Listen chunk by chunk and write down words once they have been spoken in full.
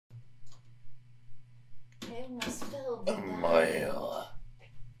I almost fell. Maya.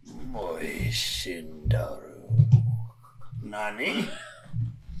 Moishindaru. Nani?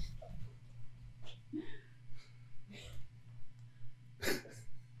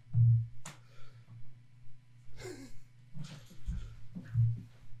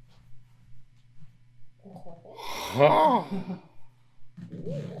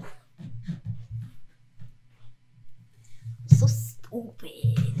 So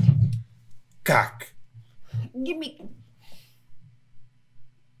stupid. Cock. Give me.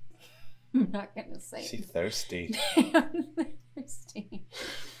 I'm not gonna say. She's thirsty. I'm thirsty.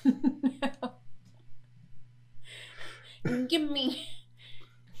 No. Give me.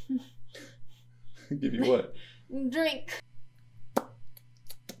 Give you what? Drink.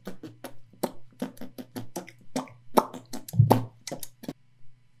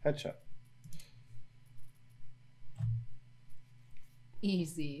 Headshot.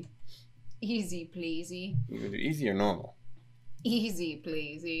 Easy. Easy, pleasy. You gonna do easy or normal? Easy,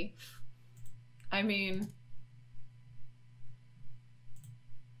 pleasy. I mean...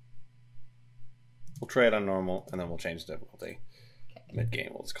 We'll try it on normal, and then we'll change the difficulty. Okay. Mid-game,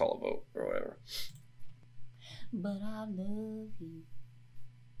 we'll just call a vote, or whatever. But I love you.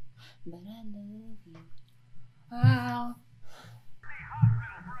 But I love you. Wow.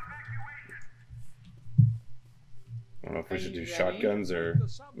 I don't know if we Are should do you ready? shotguns or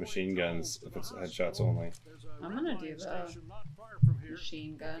machine guns if it's headshots only. I'm gonna do the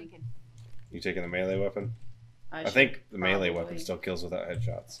machine gun. You taking the melee weapon? I should think the melee probably. weapon still kills without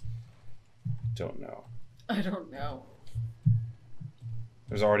headshots. Don't know. I don't know.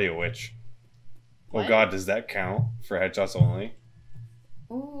 There's already a witch. What? Oh god, does that count for headshots only?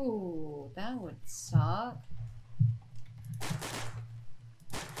 Ooh, that would suck.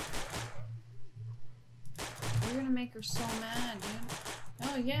 You're gonna make her so mad, dude.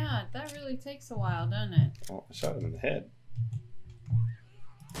 Oh yeah, that really takes a while, doesn't it? Oh, I shot him in the head.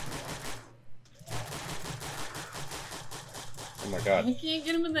 Oh my god. I can't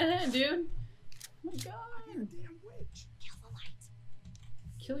get him in the head, dude. Oh my god. Kill the light.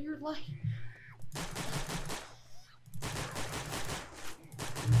 Kill your light.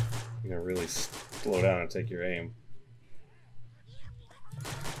 You're gonna really slow down and take your aim.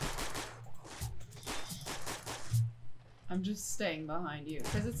 I'm just staying behind you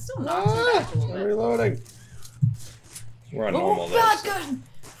because it still knocks you back a little I'm bit. reloading. We're on normal Oh though, god, so good.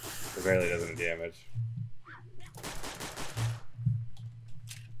 it barely does any damage.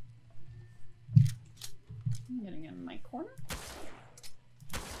 I'm getting in my corner.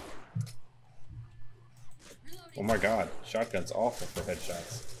 Oh my god, shotgun's awful for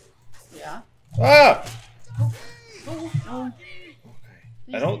headshots. Yeah. Ah! Oh, oh.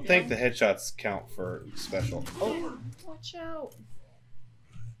 I don't think the headshots count for special. Oh, watch out.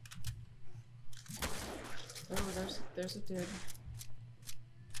 Oh, there's a dude.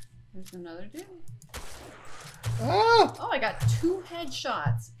 There's another dude. Ah! Oh, I got 2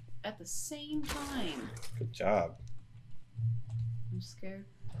 headshots at the same time. Good job. I'm scared.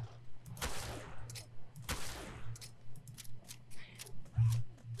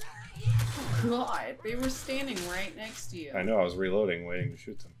 Oh god, they were standing right next to you. I know, I was reloading, waiting to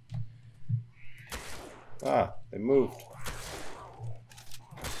shoot them. Ah, they moved.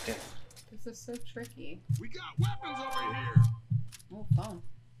 Yeah. This is so tricky. We got weapons over here. Oh, phone.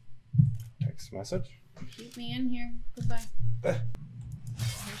 Text message. Keep me in here. Goodbye. Eh.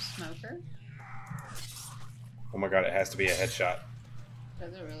 Here's Smoker. Oh my god, it has to be a headshot.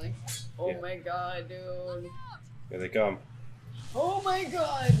 Does it really? Oh Yeah. my god, dude. Here they come. Oh my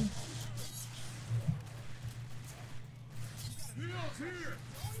god.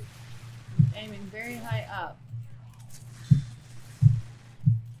 Aiming very high up.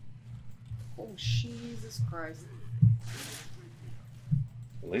 Oh, Jesus Christ.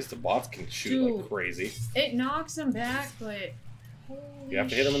 At least the bots can shoot Dude. like crazy. It knocks him back, but holy You have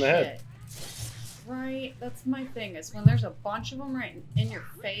to hit him in the head. shit. Right, that's my thing. Is when there's a bunch of them right in your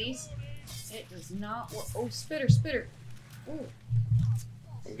face, it does not work. Oh, spitter, spitter. Ooh.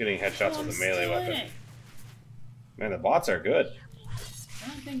 I'm getting headshots Oh, with I'm a melee still in weapon. it. Man, the bots are good. I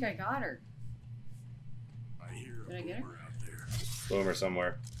don't think I got her. I hear Did I get her? out there. Boomer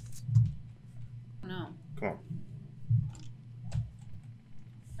somewhere. No, Come on.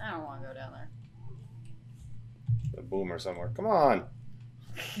 I don't want to go down there. A boomer somewhere. Come on.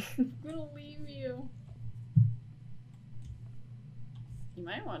 I'm gonna leave you. You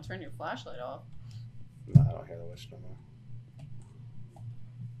might want to turn your flashlight off. No, I don't hear the witch no more.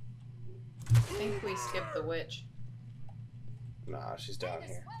 I think we skipped the witch. Nah, she's down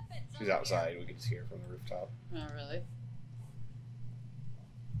here. She's outside. We can see her from the rooftop. Oh, really?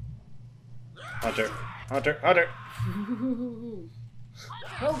 Hunter. Hunter. Hunter.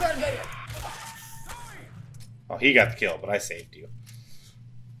 Oh god, god. Oh, he got the kill, but I saved you.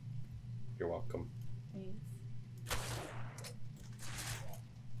 You're welcome.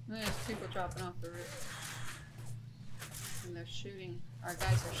 There's people dropping off the roof. And they're shooting. Our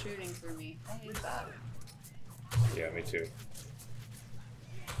guys are shooting through me. I hate that. Yeah, me too.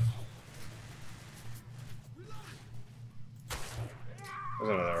 There's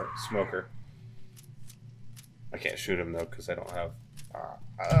another smoker. I can't shoot him though because I don't have.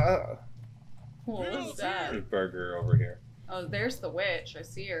 What was that? There's Burger over here. Oh, there's the witch. I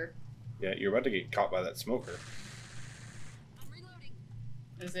see her. Yeah, you're about to get caught by that smoker.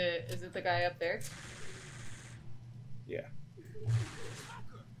 Is it the guy up there? Yeah.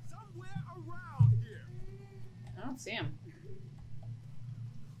 Somewhere around here. I don't see him.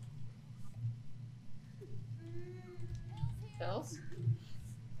 Bills?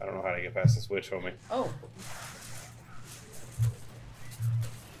 I don't know how to get past this witch, homie. Oh.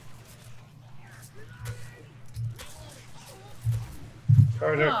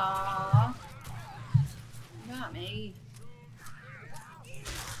 Charger. Aww. Got me.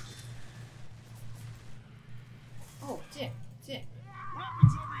 Oh, dick.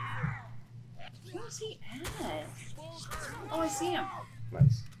 Weapons over here. Where's he at? Oh, I see him.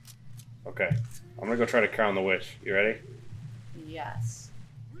 Nice. Okay. I'm gonna go try to crown the witch. You ready? Yes.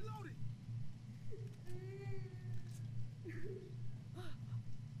 Reloading.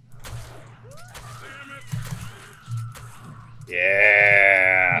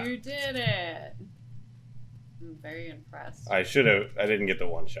 Yeah. You did it. I'm very impressed. I should have. I didn't get the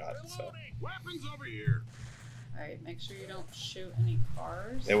one shot, so Reloading. Weapons over here. Alright, make sure you don't shoot any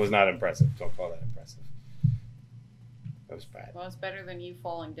cars. it was not impressive. Don't call that impressive. That was bad. Well, it's better than you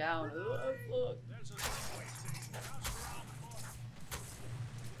falling down. Look. There's another way.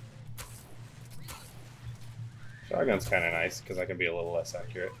 Shotgun's kind of nice because I can be a little less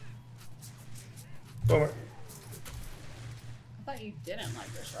accurate. Boomer. I thought you didn't like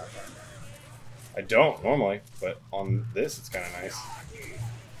the shotgun. I don't normally, but on this it's kind of nice.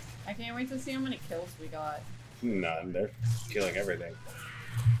 I can't wait to see how many kills we got. None. They're killing everything.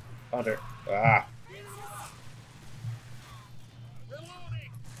 Hunter. Ah.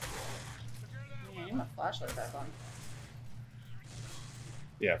 Reloading. Yeah, I need my flashlight back on.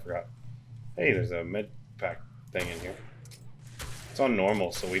 Yeah, I forgot. Hey, there's a med pack thing in here. It's on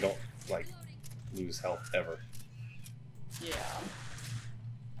normal, so we don't like lose health ever. Yeah.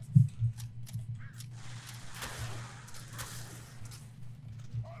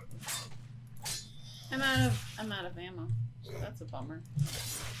 I'm out of ammo. That's a bummer.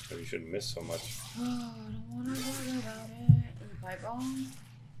 So you shouldn't miss so much. Oh, I don't wanna worry about it. There's a pipe bomb.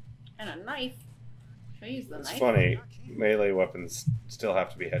 And a knife. Should I use the It's knife? funny. Melee weapons still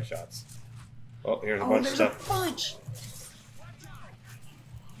have to be headshots. Oh, here's a Oh, bunch of there's stuff. a bunch!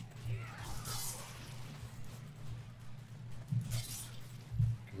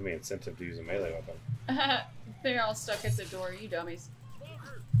 Gives me incentive to use a melee weapon. They're all stuck at the door, you dummies.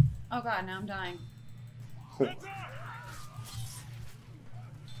 Oh god, now I'm dying. Smoker.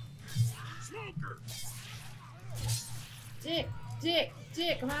 Dick,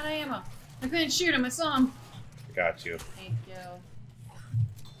 I'm out of ammo. I couldn't shoot him, I saw him. Got you. Thank you.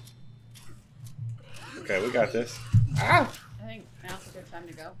 Okay, we got this. Ah! I think now's a good time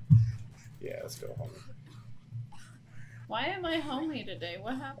to go. Yeah, let's go home. Why am I homey today?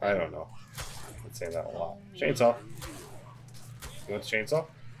 What happened? I don't know. I've been saying that a lot. Homey. Chainsaw. You want the chainsaw?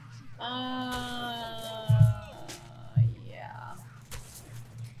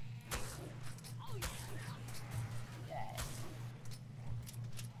 Yeah.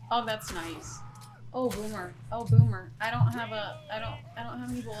 Oh, that's nice. Oh, boomer. I don't have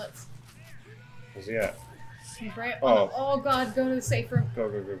any bullets. Where's he at? He's right. Oh. Oh God, go to the safe room. Go.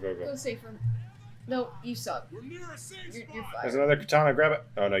 Go to the safe room. No, you suck. We're near a safe You're spot. There's fired. another katana. Grab it.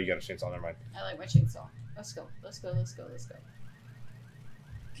 Oh no, you got a chainsaw. Never mind. I like my chainsaw. Let's go.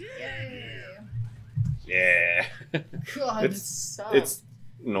 Yay. Yeah. God, It's- it sucks. It's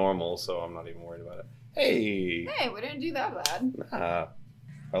normal, so I'm not even worried about it. Hey. Hey, we didn't do that bad. Nah.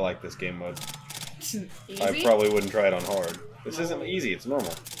 I like this game mode. Easy? I probably wouldn't try it on hard. This isn't easy. It's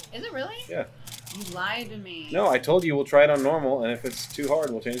normal. Is it really? Yeah. You lied to me. No, I told you we'll try it on normal, and if it's too hard,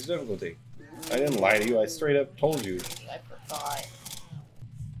 we'll change the difficulty. I didn't lie to you. I straight up told you. I forgot.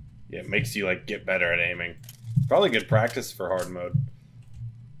 Yeah, it makes you like get better at aiming. Probably good practice for hard mode.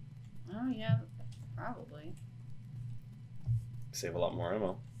 Oh yeah, probably. Save a lot more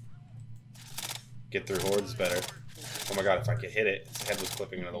ammo. Get through hordes better. Oh my god, if I could hit it, its head was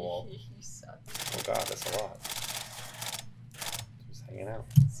clipping into the wall. You suck. Oh god, that's a lot. Just hang hanging out.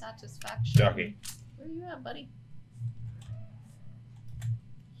 Satisfaction. Jockey. Where you at, buddy?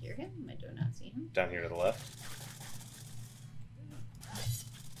 Hear him? I do not see him. Down here to the left.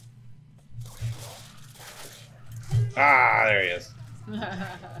 Ah, there he is.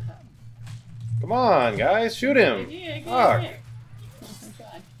 Come on, guys, shoot him. Fuck. Oh my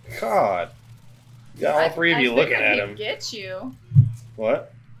god. God. You got all three of you looking at him. Get you.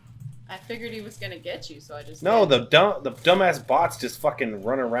 What? I figured he was gonna get you, so I just. No, did. the dumbass bots just fucking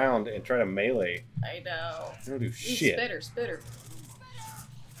run around and try to melee. I know. They don't do Ooh, shit. Spitter.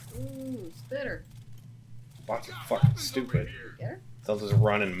 Ooh, spitter. Bots are fucking stupid. Get her? They'll just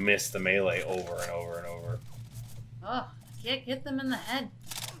run and miss the melee over and over and over. Oh, I can't get them in the head.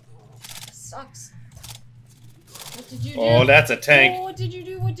 This sucks. What did you do? Oh, that's a tank. Oh, what did you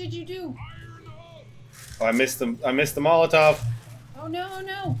do? What did you do? Oh, I missed the Molotov. Oh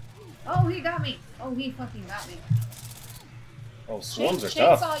no. Oh, he got me. Oh, he fucking got me. Oh, swarms are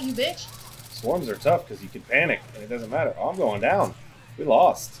tough. Chainsaw you, bitch. Swarms are tough because you can panic and it doesn't matter. Oh, I'm going down. We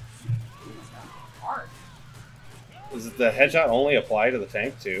lost. Hard. Does the headshot only apply to the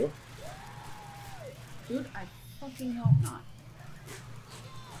tank too? Dude, I fucking hope not.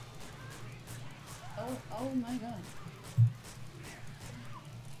 Oh my god.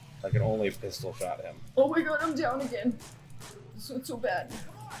 I can only pistol shot him. Oh my god, I'm down again. This one's so bad.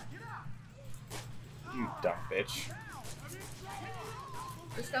 You dumb bitch.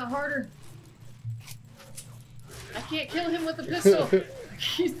 This got harder. I can't kill him with a pistol.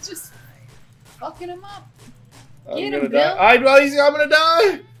 He's just fucking him up. I'm Get gonna him, die. Bill. I'm gonna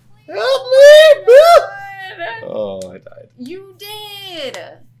die. Help me, Bill. Oh, I died. You did.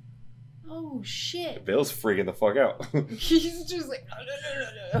 Oh shit. Bill's freaking the fuck out. He's just like.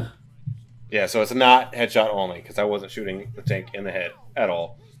 No. Yeah, so it's not headshot only because I wasn't shooting the tank in the head at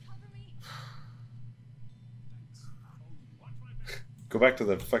all. Go back to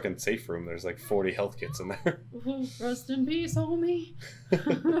the fucking safe room. There's like 40 health kits in there. Rest in peace, homie. I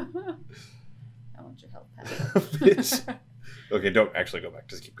want your health pack. Bitch. Okay, don't actually go back.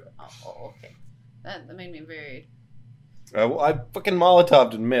 Just keep going. Oh, okay. That made me very. Well, I fucking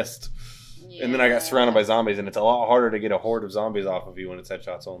Molotov'd and missed. Yeah. And then I got surrounded by zombies, and it's a lot harder to get a horde of zombies off of you when it's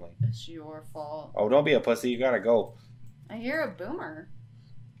headshots only. It's your fault. Oh, don't be a pussy. You gotta go. I hear a boomer.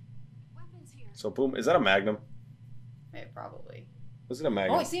 So, boom. Is that a Magnum? Maybe, probably. Was it a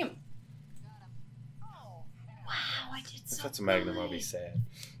Magnum? Oh, I see him. Wow, I did so If that's a Magnum, I'll be good. sad.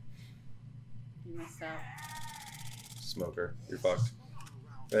 You missed out. Smoker. You're fucked.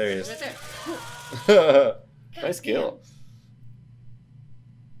 There he is. Right there. Nice kill.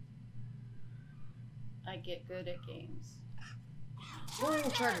 I get good at games. Whoa,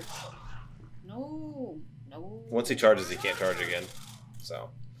 charger. No. Once he charges, he can't charge again.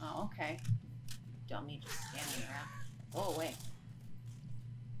 So. Oh, okay. Dummy just standing around. Go away.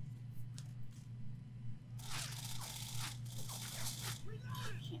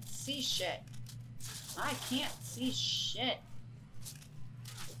 I can't see shit. I can't see shit.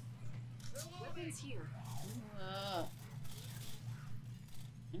 Weapons here.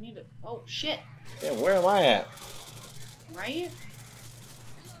 I need to. Oh shit! Yeah, where am I at? Right?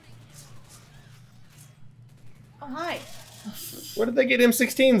 Oh hi. Where did they get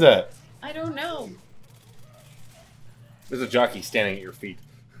M16s at? I don't know. There's a jockey standing at your feet.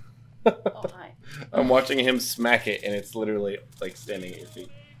 Oh hi. I'm watching him smack it, and it's literally like standing at your feet.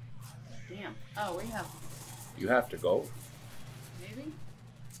 Damn. Oh, we have. You have to go. Maybe.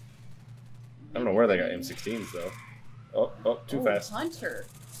 I don't know where they got M16s though. Oh, too Ooh, fast. Hunter.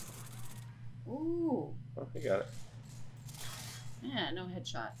 Ooh. Oh, you got it. Yeah, no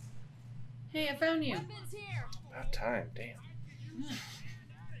headshot. Hey, I found you. Weapons here. About time, damn.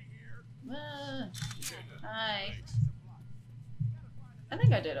 Hi. I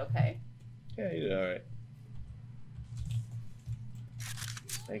think I did okay. Yeah, you did alright.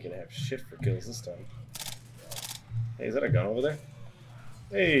 I ain't gonna have shit for kills this time. Hey, is that a gun over there?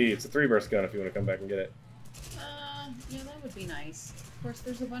 Hey, it's a 3-burst gun if you want to come back and get it. Yeah, that would be nice. Of course,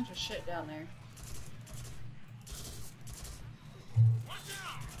 there's a bunch of shit down there.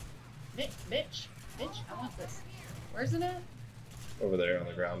 Bitch, I want this. Where's it at? Over there on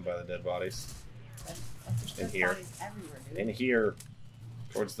the ground by the dead bodies. There's In dead here. bodies everywhere, dude. In here,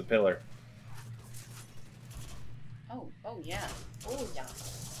 towards the pillar. Oh yeah. Oh yeah.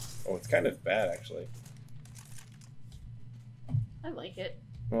 Oh, it's kind of bad actually. I like it.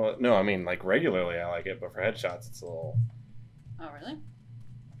 Well, no, I mean like regularly I like it, but for headshots it's a little. Oh really?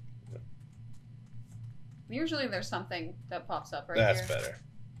 Usually there's something that pops up right That's here. better.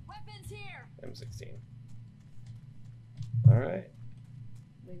 Weapons here. M16. All right.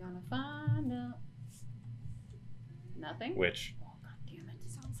 We're gonna find out. Nothing? Which? Oh god damn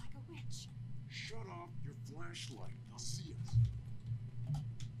flashlight. I'll see it.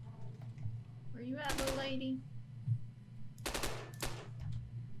 Where you at, little lady? I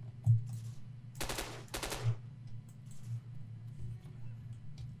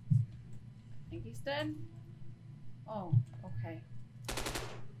think he's dead. Oh, okay.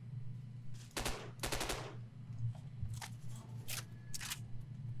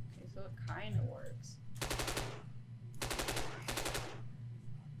 Okay, so it kind of works.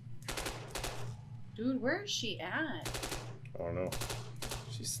 Dude, where is she at? I don't know.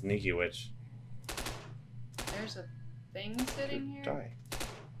 She's sneaky witch. There's a thing sitting here. Die.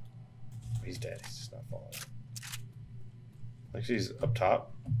 He's dead. He's just not falling. Like she's up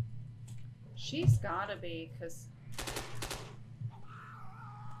top. She's gotta be, because...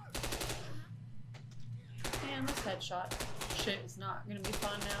 Man, this headshot shit is not gonna be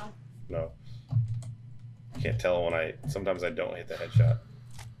fun now. No. Can't tell when I... Sometimes I don't hit the headshot.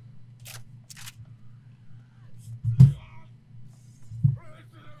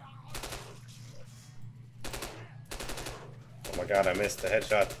 Oh my god, I missed the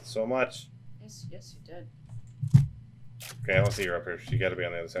headshot so much. Yes, yes, you did. Okay, I don't see her up here. She gotta be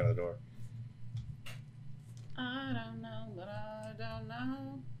on the other side of the door. I don't know, but I don't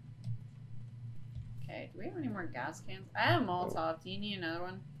know. Okay, do we have any more gas cans? I have a Molotov. Do you need another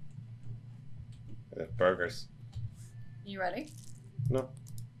one? The burgers. You ready? No.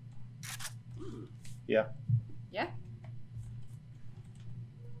 Yeah. Yeah?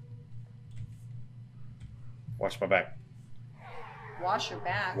 Watch my back. Wash your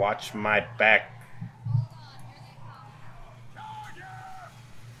back. Watch my back.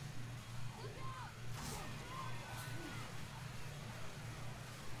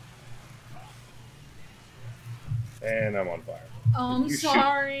 And I'm on fire. Oh, I'm You shoot-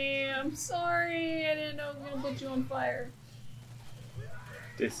 sorry. I'm sorry. I didn't know I was gonna put you on fire.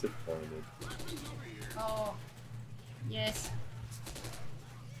 Disappointed. Oh. Yes.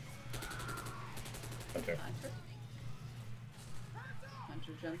 Okay. Hunter.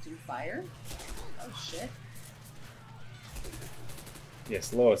 Hunter jumped in fire. Oh shit.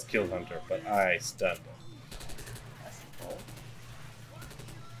 Yes, Lois killed Hunter, but I stunned him. That's cool.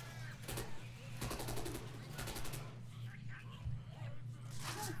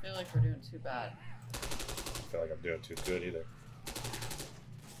 I don't feel like we're doing too bad. I feel like I'm doing too good either.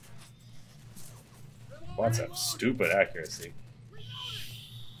 Lots of stupid accuracy.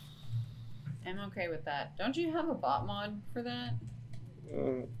 I'm okay with that. Don't you have a bot mod for that?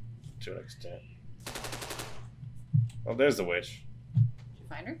 To an extent. Oh, there's the witch. Did you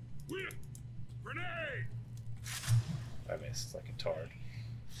find her? Whip! Grenade! I missed like a tard.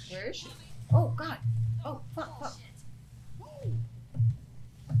 Where is she? Oh god. Oh fuck fuck.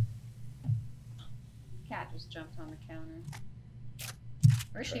 Cat just jumped on the counter.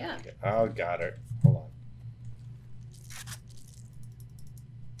 Where's she at? Oh, got her. Hold on.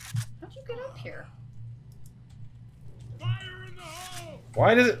 How'd you get up here? Fire in the hole!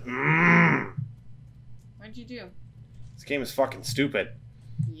 Why does it? What'd you do? This game is fucking stupid.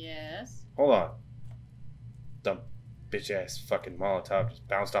 Yes. Hold on. Dumb bitch ass fucking Molotov just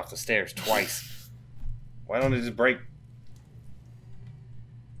bounced off the stairs twice. Why don't it just break?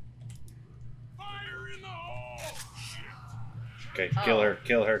 Fire in the hole! Okay, kill her,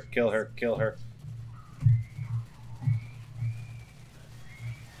 kill her, kill her, kill her.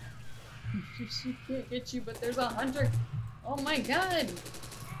 She can't get you, but there's a hunter. Oh my god.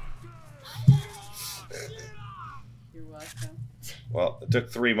 You're welcome. Well, it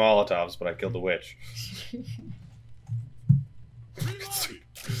took 3 Molotovs, but I killed the witch.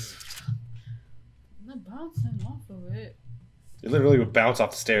 I'm bouncing off of it. You literally would bounce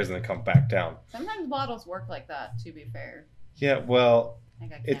off the stairs and then come back down. Sometimes bottles work like that, to be fair. Yeah, well, I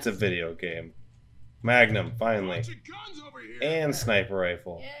got it's a cancer. video game. Magnum, finally. Bunch of guns over here! And sniper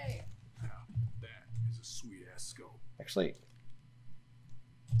rifle. Yay. Now, that is a sweet ass scope. Actually,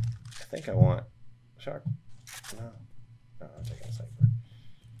 I think I want shark. No, I'm taking a sniper.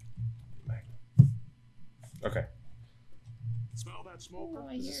 Magnum. Okay. Smell that smoker? Oh,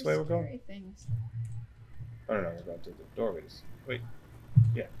 I Is hear this the way we're going? scary things. Oh no, we're going to the doorways. Wait.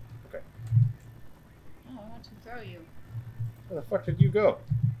 Yeah. Okay. Oh, I want to throw you. Where the fuck did you go?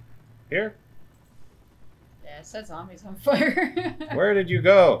 Here? Yeah, it said zombies on fire. Where did you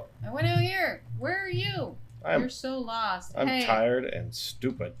go? I went out here. Where are you? You're so lost. I'm hey, tired and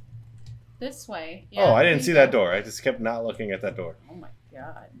stupid. This way. Oh, I didn't please see that go. door. I just kept not looking at that door. Oh my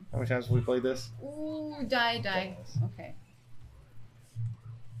god. How many times have we played this? Ooh, die. Yes. Okay.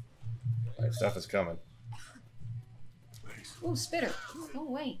 Right, stuff is coming. Thanks. Ooh, spitter. Go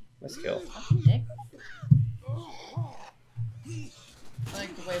away. Let's kill. Fucking dick. I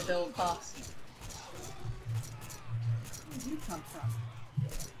like the way Bill coughs. did you come from?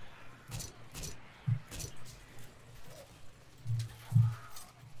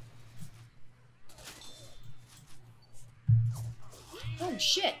 Oh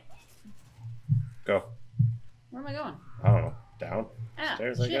shit! Go. Where am I going? I don't know. Down? Ah,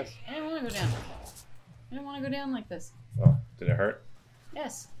 Stairs, shit. I guess? I didn't want to go down. I didn't want to go down like this. Oh, did it hurt?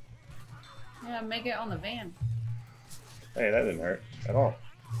 Yes. Yeah, make it on the van. Hey, that didn't hurt at all.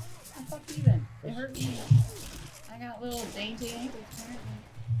 Oh, fuck you then. It hurt me. I got little dainty ankles apparently.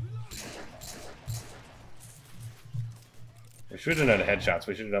 We should have done headshots.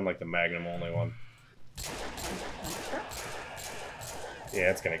 We should have done like the Magnum only one. Yeah,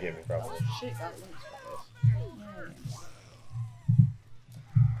 it's gonna get me probably. Oh shit, got loose.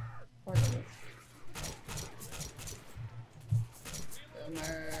 Part of it.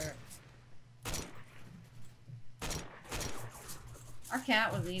 Boomer. Our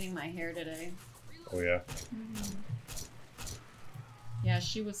cat was eating my hair today. Oh yeah. Yeah,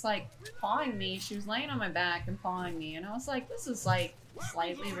 she was like pawing me. She was laying on my back and pawing me, and I was like, this is like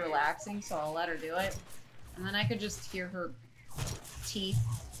slightly relaxing, so I'll let her do it. And then I could just hear her teeth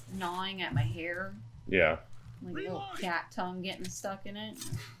gnawing at my hair. Yeah. Like a little cat tongue getting stuck in it.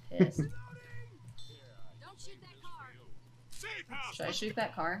 Pissed. Don't shoot that car. Safe house. Should I shoot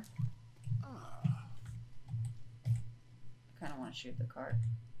that car? I kind of want to shoot the car.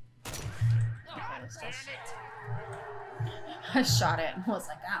 I shot it and was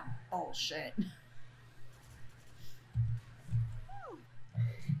like, ah, bullshit.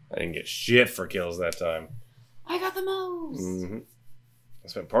 I didn't get shit for kills that time. I got the most. Mm-hmm. I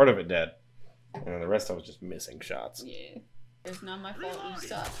spent part of it dead. And then the rest I was just missing shots. Yeah. It's not my fault you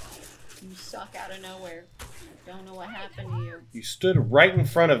suck. You suck out of nowhere. I don't know what happened to you. You stood right in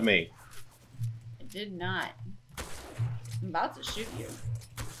front of me. I did not. I'm about to shoot you.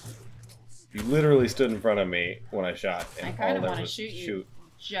 You literally stood in front of me when I shot. And I kind of all want there to was shoot you.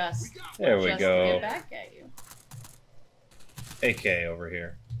 Just, There we just go. to get back at you. AK over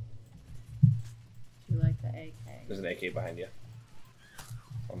here. You like the AK? There's an AK behind you.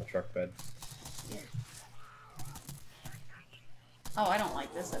 On the truck bed. Yeah. Oh, I don't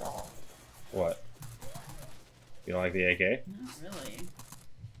like this at all. What? You don't like the AK? Not really.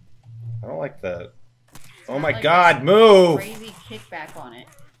 I don't like the... It's Oh got, my like, god, this move! Crazy kickback on it.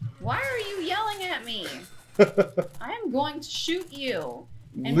 Why are you yelling at me? I am going to shoot you.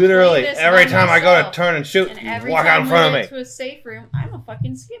 And Literally, play this every by time I go to myself. turn and shoot, And you every walk time out in front we of get me. to a safe room, I'm gonna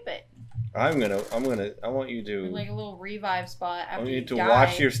fucking skip it. I want you to... Like a little revive spot I after want you you to die.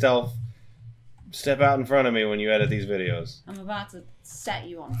 watch yourself step out in front of me when you edit these videos. I'm about to set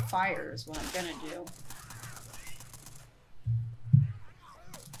you on fire is what I'm gonna do.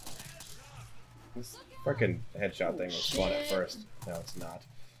 This freaking headshot thing was fun at shit. first. No, it's not.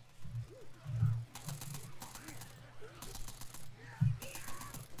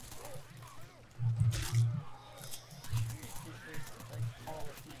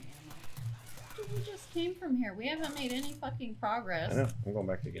 Dude, we just came from here. We haven't made any fucking progress. I know. I'm going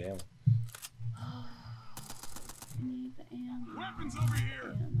back to get ammo. I need the ammo. Weapons over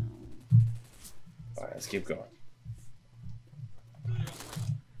here. Ammo. Alright, let's keep going.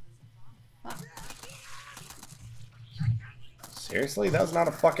 Fuck. Seriously? That was not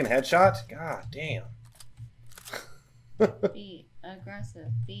a fucking headshot? God damn. Be aggressive.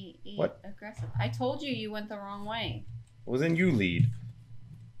 Be What? aggressive. I told you you went the wrong way. Well, then you lead.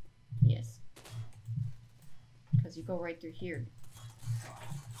 Yes. Because you go right through here.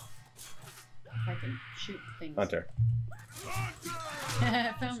 If I can shoot things. Hunter.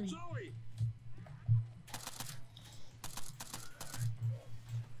 Found me. Zoe.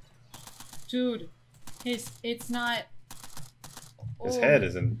 Dude, it's not. His Oh, head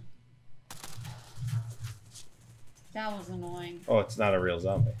isn't... That was annoying. Oh, it's not a real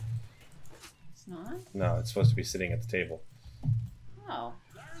zombie. It's not? No, it's supposed to be sitting at the table. Oh.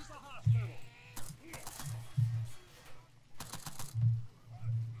 There's the hospital.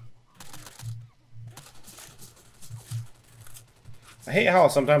 I hate how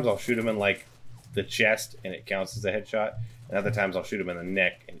sometimes I'll shoot him in, like, the chest and it counts as a headshot, and other times I'll shoot him in the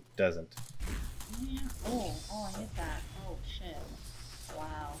neck and it doesn't. Yeah. Oh, I hit that. Oh, shit.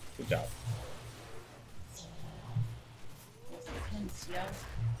 Wow. Good job. That's intense, yo.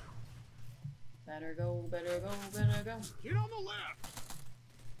 Better go, better go, better go. Get on the left.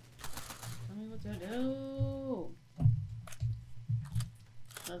 Tell me what to do.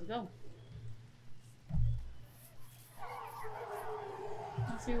 Let's go.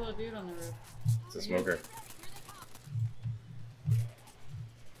 Let's see a little dude on the roof. It's a smoker.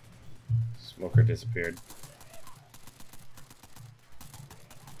 Smoker disappeared.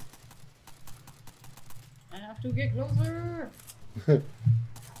 I have to get closer.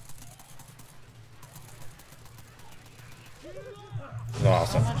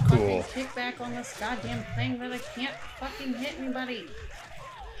 Awesome. So much Cool. fucking kickback on this goddamn thing that I can't fucking hit anybody.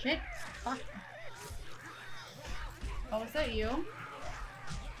 Shit. Fuck. Oh, is that you?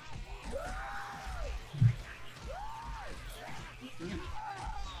 Damn.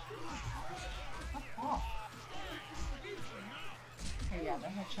 Fuck off. Okay, yeah, the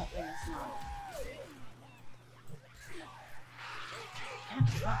headshot thing is not.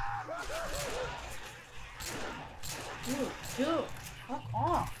 Dude, fuck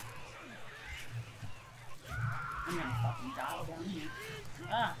off. I'm gonna fucking die down here.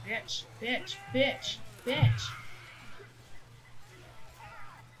 Ah, bitch.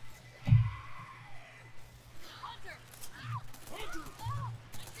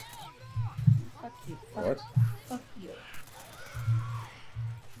 Fuck you. What? Fuck you.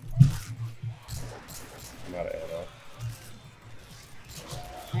 I'm out of ammo.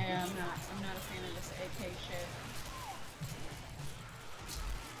 Yeah, I'm not a fan of this AK shit.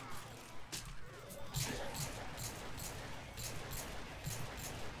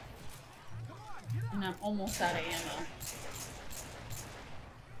 And I'm almost out of ammo.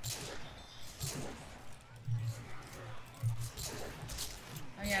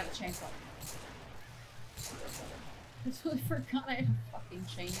 Oh yeah, the chainsaw. I totally forgot I had a fucking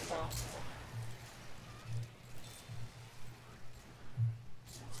chainsaw.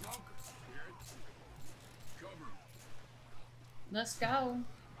 Let's go.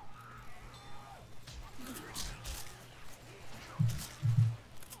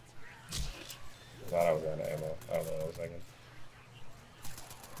 I thought I was out of ammo. I don't know what a second.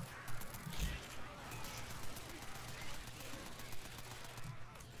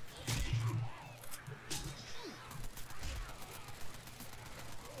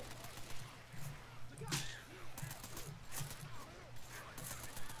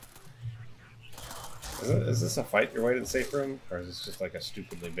 Is this a fight your way to the safe room? Or is this just like a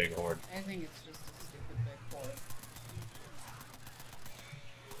stupidly big horde? I think it's just a stupid big horde.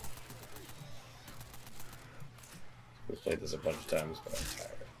 We've played this a bunch of times, but I'm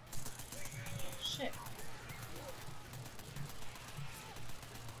tired. Shit.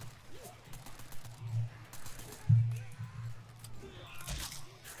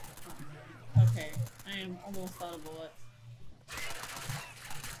 Okay, I am almost out of bullets.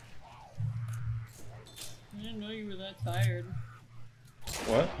 I didn't know you were that tired.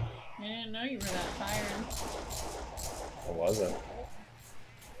 What? I didn't know you were that tired. I wasn't.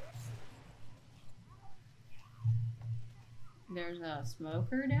 There's a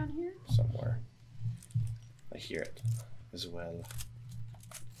smoker down here? Somewhere. I hear it as well.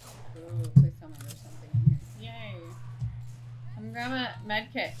 Ooh, please tell me there's something in here. Yay! Come grab a med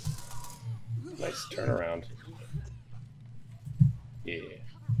kit. Nice turnaround. Yeah.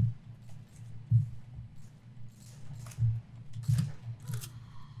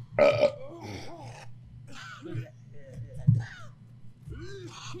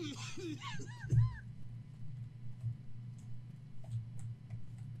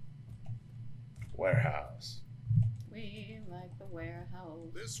 Warehouse. We like the warehouse.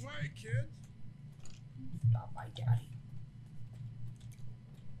 This way, kid. Stop by daddy.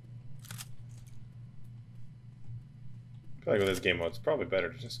 I feel like with this game mode, it's probably better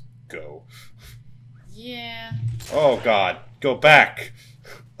to just go. Yeah. Oh god, go back!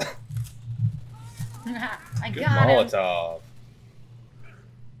 I Good got him. Molotov.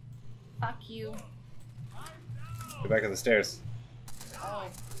 Fuck you. Go back to the stairs. Oh.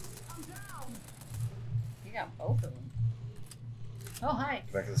 You got both of them. Oh, hi.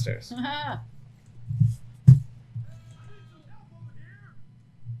 Go back to the stairs.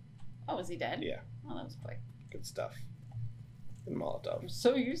 Oh, is he dead? Yeah, Oh, that was quick. good stuff. Good I'm Molotov.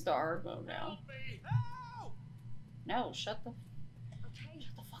 so used to hard mode now. Help me! Help! No, shut the Okay.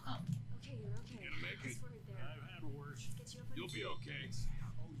 fuck up. Okay, you're okay. You gonna make I it? swear there. I've had worse. Get you up You'll be okay.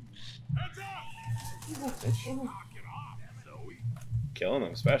 Heads up! Bitch. Knock it off, Zoe. Killing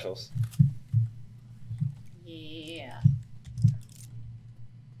them specials. Yeah.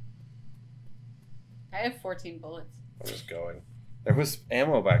 I have 14 bullets. I'm just going. There was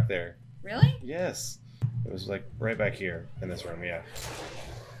ammo back there. Really? Yes. It was like right back here in this room, yeah.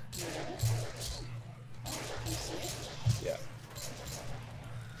 Can you see it? Yeah.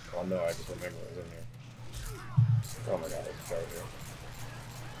 Oh no, I just remember it was in here. Oh my god, there's a charge here.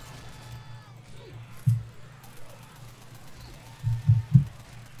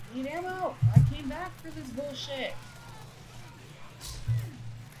 Need ammo! I came back for this bullshit.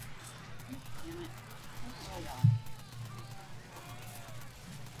 Damn it. Oh god.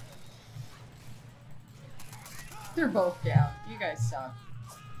 They're both down. You guys suck.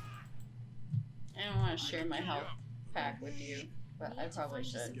 I don't want to share my health pack with you, but I probably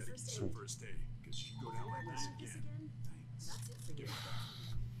should. Gotta get some first aid, because you go down like this This again. again? That's it for you.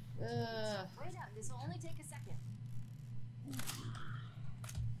 Wait up, this will only take a second.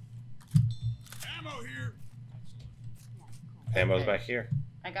 Ammo here! Ammo's Okay. back here.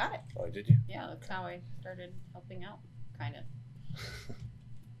 I got it. Oh, did you? Yeah, that's how I started helping out. Kind of.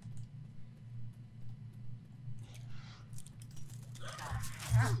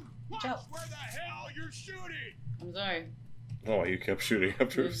 Watch out. where the hell you're shooting! I'm sorry. Oh, you kept shooting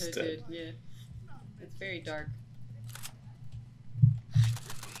after it Yes, was I dead. did, yeah. It's very dark.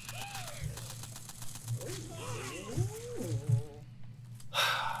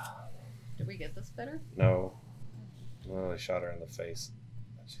 Did we get this better? No. Well, I shot her in the face.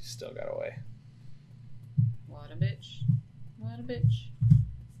 She still got away. What a bitch. What a bitch.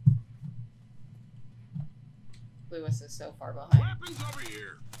 Lewis is so far behind. Weapons over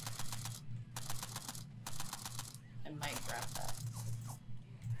here! I might grab that.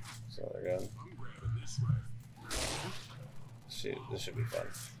 So they're gone. I'm grabbing this rifle. Shoot, this should be fun.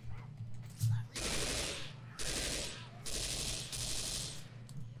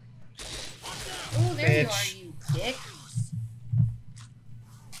 Oh, there you are, Bitch. you dick.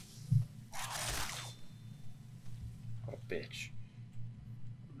 What a bitch.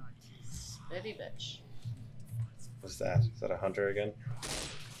 Baby bitch. What's that? Is that a hunter again? I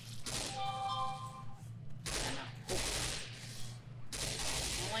know. I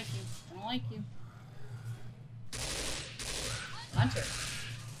don't like you. I don't like you. Hunter.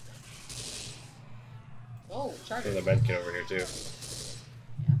 Oh, charger. There's a med kit over here too.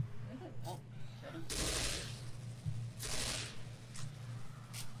 Yeah. Oh, got him.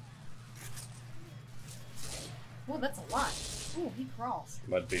 Oh, that's a lot. Oh, he crawls.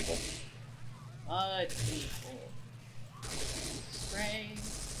 Mud people. Mud people. Spray.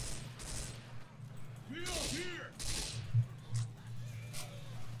 Wheels here!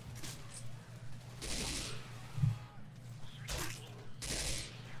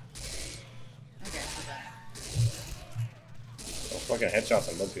 Okay, we're done. Oh, fucking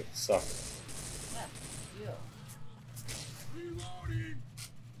headshots on mud people suck. Yeah. Yeah. Reloading!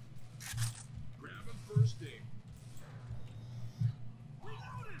 Grabbing first aid.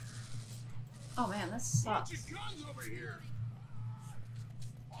 Reloading! Oh man, this Bunch sucks. of guns over here!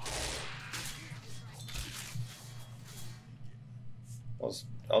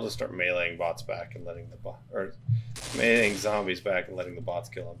 I'll just start meleeing bots back and letting the or meleeing zombies back and letting the bots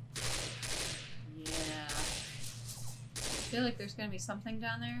kill them. Yeah. I feel like there's gonna be something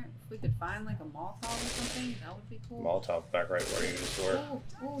down there. If we could find like a Molotov or something, that would be cool. Molotov back right where you just were. Oh,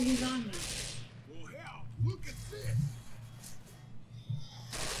 oh, he's on me. Well, hell, look at this!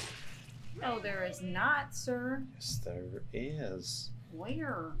 No, there is not, sir. Yes, there is.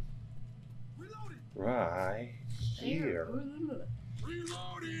 Where? Reloading! Right here. There.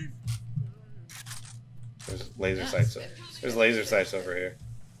 Reloading! There's laser Yeah, sights. it's good. There's laser sights over here.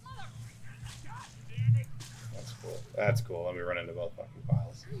 God damn it! That's cool. That's cool. Let me run into both fucking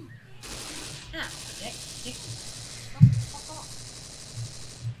piles. Ah, dick, dick. Fuck off.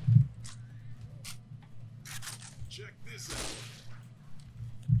 Check this out.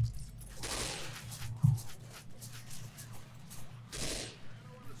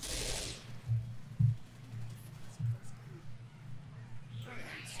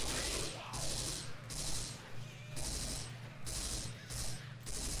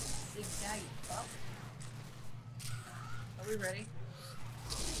 Big guy, fuck. Are we ready?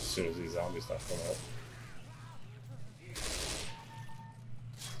 As soon as these zombie stuff come out.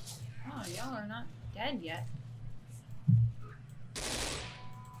 Oh, y'all are not dead yet.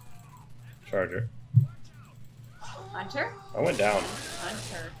 Charger. Hunter? I went down.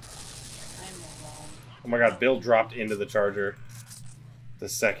 Hunter. I'm alone. Oh my god, Bill dropped into the charger the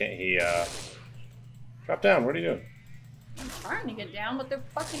second he dropped down. What are you doing? I'm trying to get down, but they're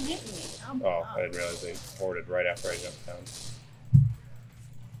fucking hitting me. I'm Oh, I didn't realize they boarded right after I jumped down.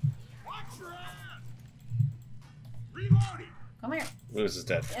 Watch your ass! Reloading! Come here, Lewis is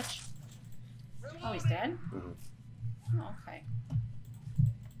dead. bitch. Oh, he's dead? Mhm. Oh, okay.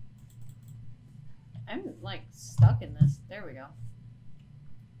 I'm like stuck in this. There we go.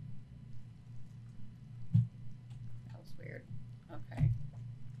 That was weird. Okay.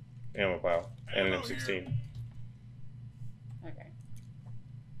 Ammo pile. And an M16. Okay.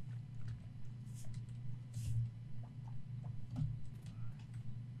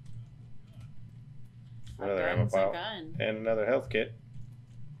 Another A ammo gun's a pile. gun. And another health kit.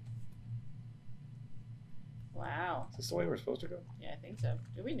 Wow. Is this the way we're supposed to go? Yeah, I think so.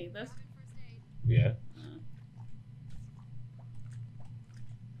 Do we need this? Yeah.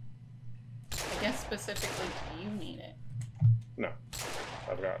 specifically do you need it? No.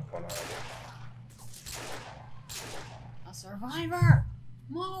 I've got one already. A survivor!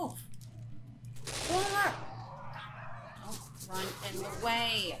 Move! Over! Don't run in the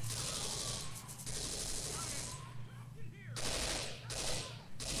way!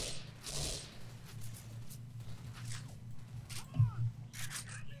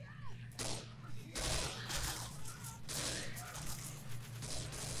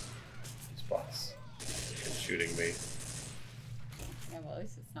 These bots are shooting me. Yeah, well, at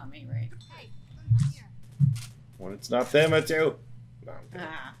least it's not me, right? When it's not them, it's you. No, I'm kidding.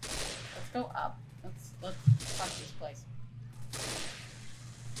 Ah. Let's go up. Let's fuck this place.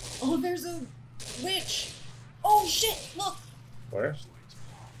 Oh, there's a witch! Oh shit! Look! Where?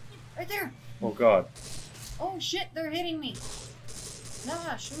 Right there! Oh god. Oh shit, they're hitting me!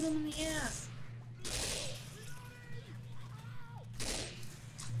 Nah, shoot him in the ass!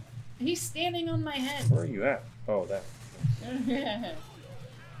 He's standing on my head! Where are you at? Oh, that.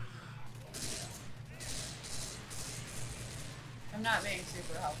 I'm not being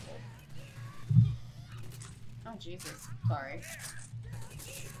super helpful. Oh Jesus, sorry.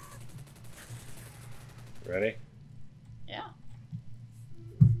 Ready? Yeah.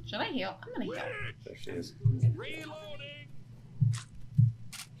 Should I heal? I'm gonna heal. There she is. Reloading.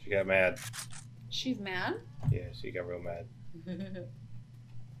 She got mad. She's mad? Yeah, she got real mad.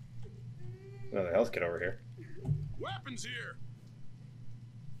 Another health kit over here. Weapons here.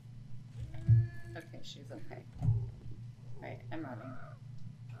 Okay, she's okay. Right, I'm running.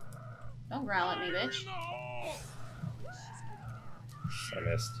 Don't growl at me, bitch. In the hole. I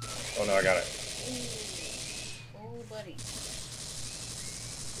missed. Oh no, I got it. Oh, buddy.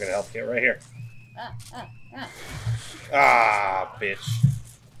 I'm gonna health kit right here. Ah, ah, ah. Ah, bitch.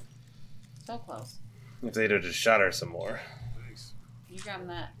 So close. If they'd have just shot her some more. Thanks. You grabbing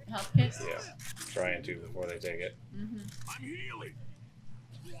that health kit? Yeah, trying to before they take it. Mm-hmm. I'm healing.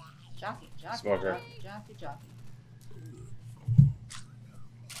 Jockey, jockey, Smoker. jockey, jockey, jockey.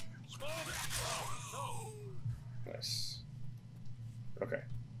 Nice. Okay.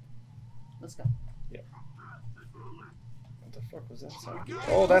 Let's go. Yep. What the fuck was that sound?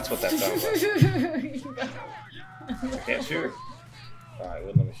 Oh, that's what that sound was. I can't shoot. Ah, it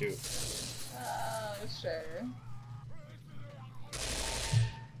wouldn't let me shoot. Oh, sure.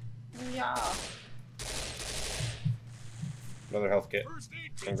 Yeah. Another health kit. First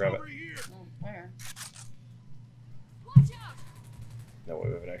aid Come kit's grab it. over here. Oh, where? Watch out! No way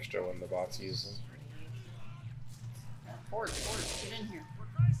we have an extra one the bots use. Yeah, Ford, get in here.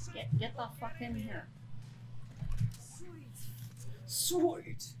 Get the fuck in here.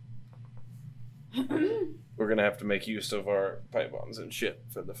 Sweet. We're gonna have to make use of our pipe bombs and shit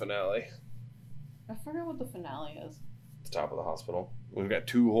for the finale. I forget what the finale is. The top of the hospital. We've got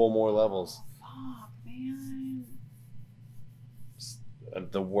 2 whole more levels. Fuck, man. It's,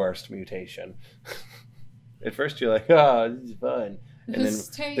 the worst mutation. At first you're like, oh, this is fun. And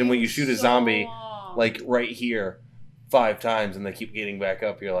then when you shoot a zombie, like right here, 5 times and they keep getting back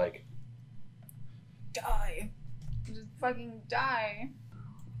up, you're like, die. Just fucking die.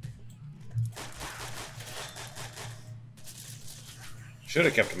 should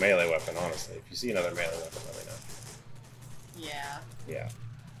have kept a melee weapon, honestly. If you see another melee weapon, let me know. Yeah. Yeah.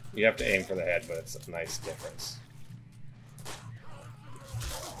 You have to aim for the head, but it's a nice difference.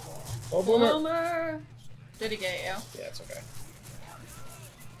 Oh, boomer! Boomer! Did he get you? Yeah, it's okay.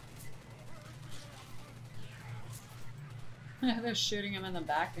 They're shooting him in the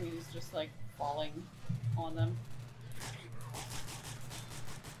back and he's just like falling on them.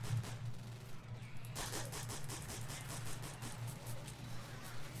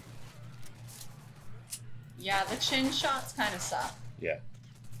 Yeah, the chin shots kind of suck. Yeah.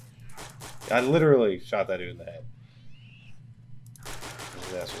 I literally shot that dude in the head.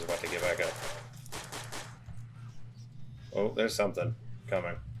 His ass was about to get back up. Oh, there's something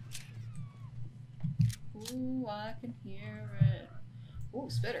coming. Ooh, I can hear it. Ooh,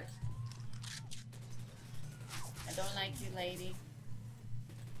 spitter. I don't like you, lady.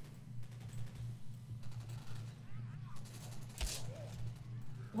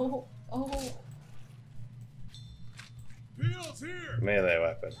 Oh, oh. Pills here. Melee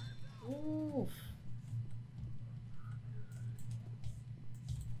weapon. Ooh.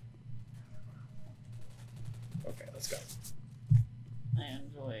 Okay, let's go. I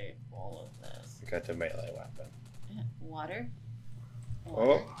enjoy all of this. We got the melee weapon. Water?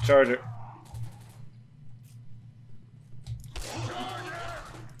 Oh, charger.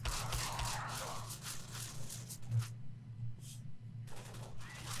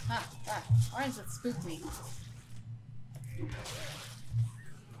 Ah, why does it spook me?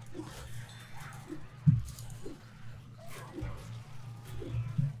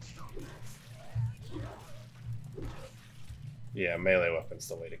 Yeah, melee weapon's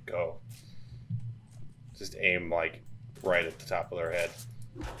the way to go. Just aim, like, right at the top of their head.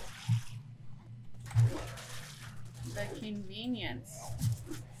 The convenience.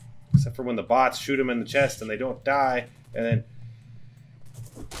 Except for when the bots shoot them in the chest and they don't die, and then...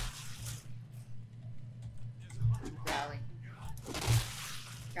 Golly.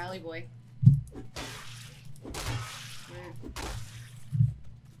 Golly boy.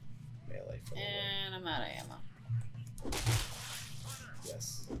 Melee for the win. And I'm out of ammo.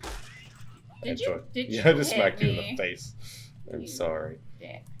 Yes. Did you Yeah, I just hit smacked you in me? the face. I'm You sorry.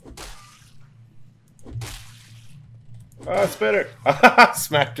 dick. Ah, spitter!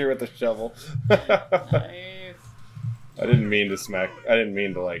 Smacked her with the shovel. Nice. I didn't mean to smack. I didn't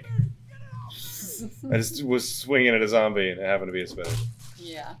mean to, like... I just was swinging at a zombie and it happened to be a spitter.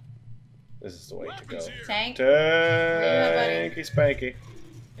 Yeah. This is the way to go. Tank? Tanky spanky.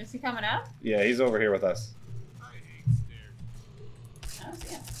 Is he coming up? Yeah, he's over here with us. I hate stairs. I don't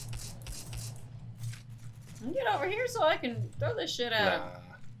see him. You get over here so I can throw this shit Nah. out.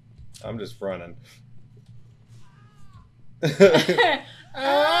 I'm just running.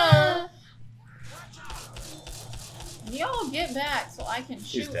 Y'all get back so I can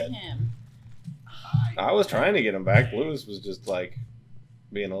shoot dead. him. I was trying to get him back. Lewis was just like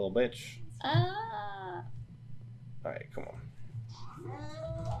being a little bitch. Alright, come on.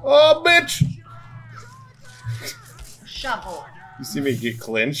 Oh, bitch! Shovel. You see me get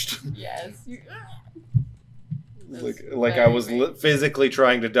clinched? Yes. like I was physically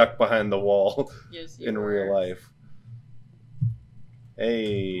trying to duck behind the wall Yes, you in were. real life.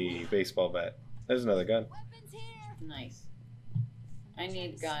 Hey, baseball bat. There's another gun. Weapons here. Nice. I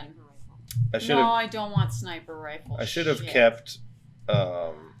need gun. I should No, have. I don't want sniper rifle. I should have Shit. kept.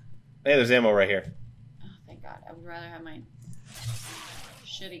 Hey, there's ammo right here. Oh, thank God. I would rather have my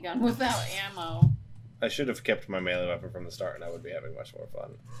shitty gun without ammo. I should have kept my melee weapon from the start, and I would be having much more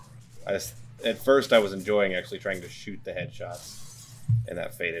fun. At first, I was enjoying actually trying to shoot the headshots, and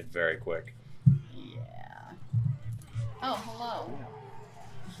that faded very quick. Yeah. Oh, hello.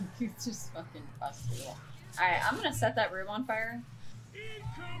 You just fucking busted. Alright, I'm gonna set that room on fire.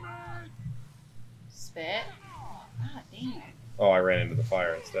 Incoming! Spit. God damn. Oh, I ran into the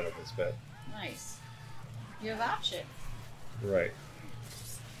fire instead of the spit. Nice. You have option. Right.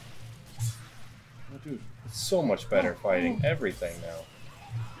 Oh, dude, it's so much better fighting everything now.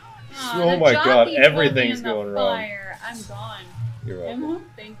 Oh, Oh the my jockey God, put me everything's in the going wrong. fire. I'm gone. You're welcome.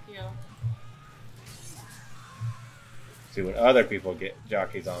 Thank you. See, when other people get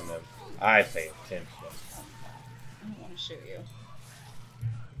jockeys on them, I pay attention. I don't want to shoot you.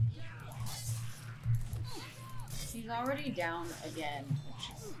 He's already down again,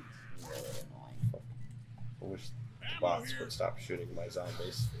 which is really annoying. I wish the bots would stop shooting my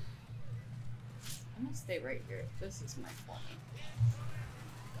zombies. I'm gonna stay right here. This is my point.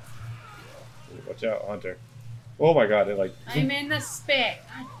 Ooh, watch out, Hunter. Oh my God, it like... I'm in the spit.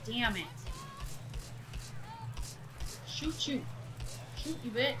 God damn it. Shoot you. Shoot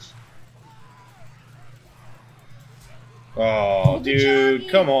you, bitch. Oh, the dude,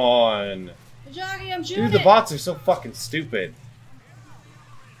 jockey. come on. The jockey, I'm shooting Dude, the it. bots are so fucking stupid.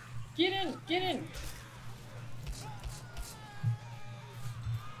 Get in, get in.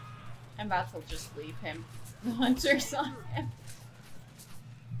 I'm about to just leave him. The hunter's on him.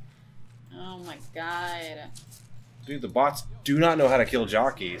 Oh my God. Dude, the bots do not know how to kill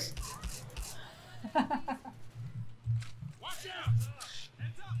jockeys. Watch out!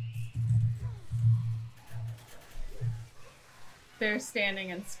 Heads up! They're standing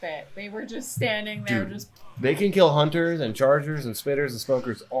in spit. They were just standing there, Dude. just. They can kill hunters and chargers and spitters and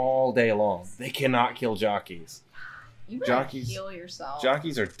smokers all day long. They cannot kill jockeys. You better Jockeys- heal yourself.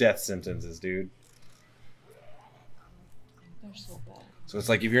 Jockeys are death sentences, dude. They're so bad. So it's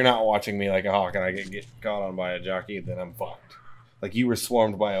like if you're not watching me like a hawk and I get caught on by a jockey, then I'm fucked. Like you were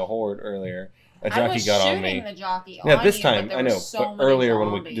swarmed by a horde earlier. A I jockey was got on shooting me. the jockey Yeah, on this you, time but there I were know. so But many earlier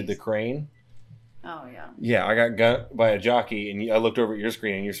when we zombies. did the crane, Oh yeah. yeah, I got got by a jockey and I looked over at your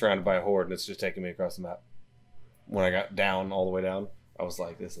screen and you're surrounded by a horde and it's just taking me across the map. When I got down all the way down, I was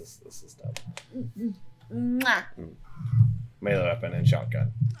like, "This is dumb." Mwah. Melee weapon and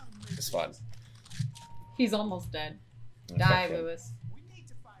shotgun. It's fun. He's almost dead. Fuck Die, him. Lewis. We need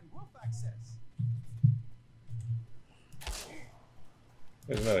to find roof access.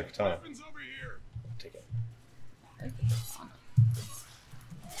 There's another katana. Weapons over here! Take it.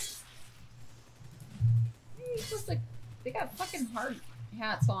 It's just like they got fucking hard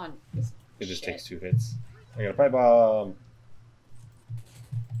hats on. This It just shit. takes 2 hits. I got a pipe bomb.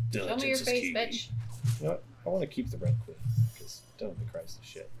 Show me your Diligence is face, key. bitch. You know what? I want to keep the red queen because don't be Christ the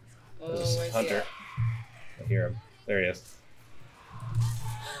shit. Oh, There's I a see hunter. it. I hear him. There he is.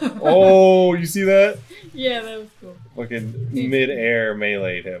 Oh, you see that? Yeah, that was cool. Fucking mid-air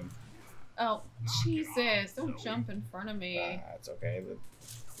meleeed him. Oh, Jesus. Don't jump in front of me. It's okay.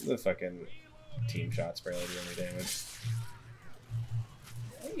 The fucking team shots barely do any damage.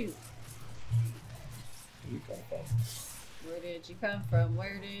 Where you? Where you come from? Where did you come from?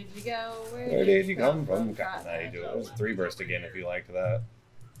 Where did you go? Where did you come from? God, now you do it. It was 3 burst again if you liked that.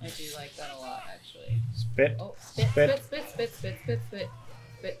 I do like that a lot, actually. Spit. Oh, spit, spit, spit, spit, spit, spit, spit.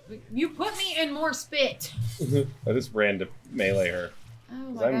 Spit. You put me in more spit! I just ran to melee her. Oh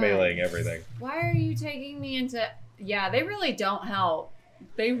my Because I'm God. meleeing everything. Why are you taking me into... Yeah, they really don't help.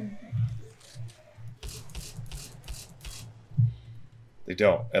 They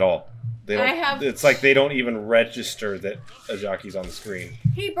don't at all. They don't. It's like they don't even register that a jockey's on the screen.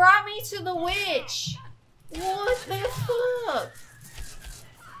 He brought me to the witch! What the fuck?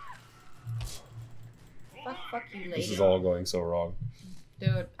 Fuck you, lady. This is all going so wrong.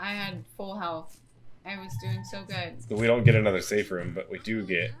 Dude, I had full health. I was doing so good. We don't get another safe room, but we do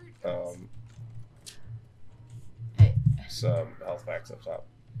get some health packs up top.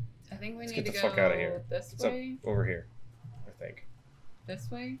 I think we Let's need get to the go fuck out of here. this It's way. up over here, I think.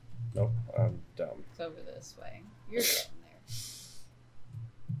 This way? Nope, I'm dumb. It's over this way. You're getting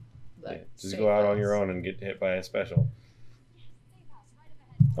there. Yeah, just go out on your own and get hit by a special.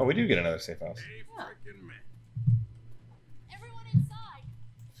 Oh, we do get another safe house. Yeah. Everyone inside.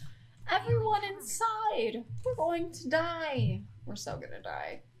 Everyone inside! We're going to die. We're so gonna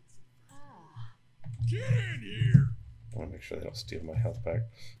die. Get in here. I want to make sure they don't steal my health pack.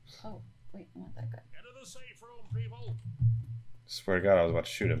 Oh, wait, I want that guy. Into the safe room, people. Swear to God, I was about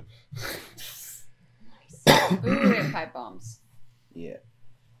to shoot him. Ooh, we have pipe bombs. Yeah.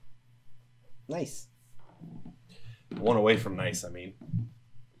 Nice. One away from nice, I mean.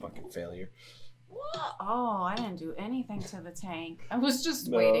 Fucking failure. What? Oh, I didn't do anything to the tank. I was just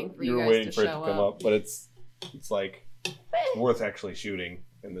waiting for you were guys waiting to for it to show come up. up, but it's like worth actually shooting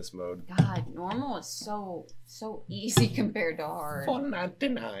in this mode. God, normal is so easy compared to hard.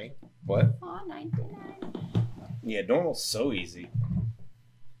 $4.99. What? $4.99. Yeah, normal's so easy.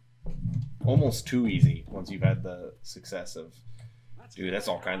 Almost too easy once you've had the success of... Dude, that's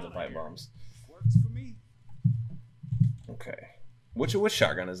all kinds of pipe bombs. Works for me. Okay. Which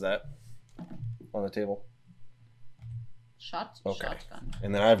shotgun is that? On the table? Okay. Shotgun.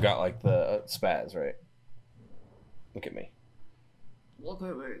 And then I've got like the spaz, right? Look at me. Look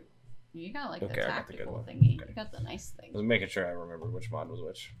at me. You got like Okay, the I got the good tactical one. thingy. Okay. You got the nice I thing. was making sure I remembered which mod was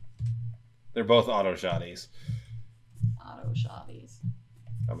which. They're both auto shotties. Auto shotties.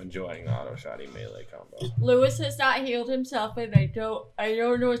 I'm enjoying the auto shotty melee combo. Lewis has not healed himself, and I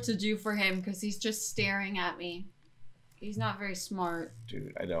don't know what to do for him because he's just staring at me. He's not very smart.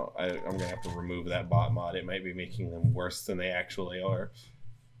 Dude, I'm gonna have to remove that bot mod. It might be making them worse than they actually are.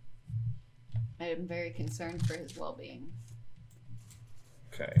 I am very concerned for his well-being.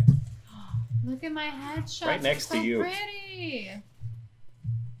 Okay. Look at my headshot. Right next to you. Pretty.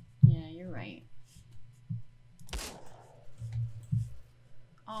 Yeah, you're right.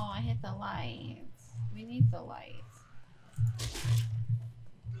 Oh, I hit the lights. We need the lights.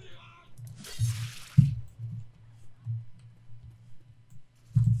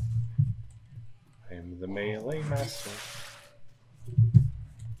 I'm the melee master.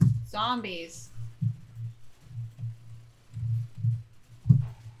 Zombies.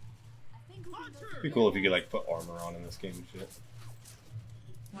 It'd be cool if you could like put armor on in this game and shit.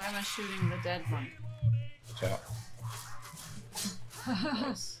 Why am I shooting the dead one? Watch out.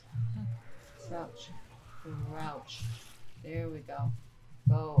 Nice. Crouch. Crouch. There we go.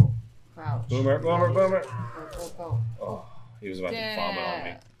 Go. Crouch. Boomer, boomer, boomer. Go, go. Oh, he was about to vomit on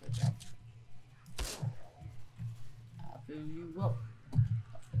me. Good job. I'll fill you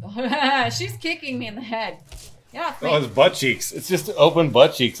up. She's kicking me in the head. Yeah. Oh, it's butt cheeks. It's just open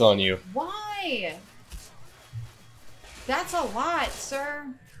butt cheeks on you. Why? That's a lot,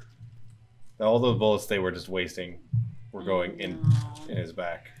 sir. All those bullets they were just wasting were going in his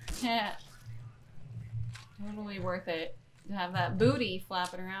back. Yeah. Totally worth it to have that booty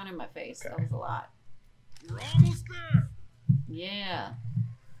flapping around in my face. Okay. That was a lot. We're almost there. Yeah.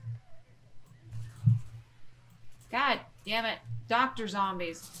 God damn it. Doctor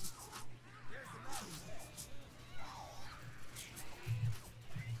zombies.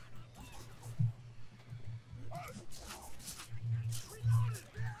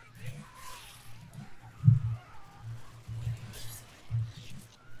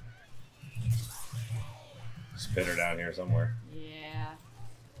 Spitter down here somewhere. Yeah.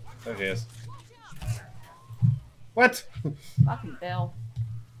 There she is. What? Fucking Bill.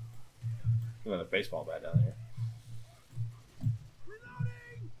 Another baseball bat down here.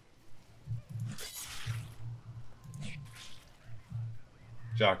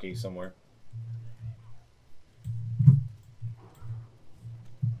 jockey somewhere.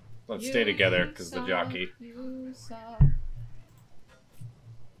 Let's stay together because the jockey. You suck. I'm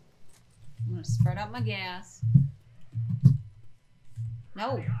gonna spread out my gas.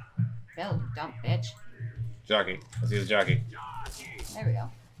 No. No, you dumb bitch. Jockey. I see the jockey. There we go.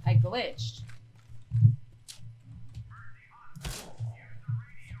 I glitched.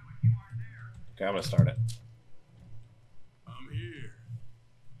 Okay, I'm gonna start it. I'm here.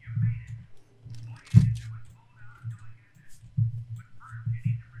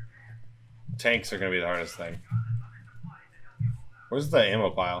 Tanks are gonna be the hardest thing. Where's the ammo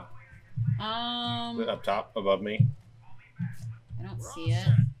pile? Is it up top above me? I don't see it.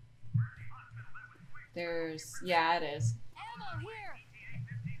 There's, yeah, it is. Ammo here.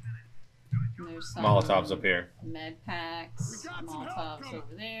 And there's some Molotovs up here. med We packs, got some help Molotovs coming.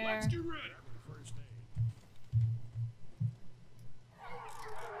 over there. Let's get ready. First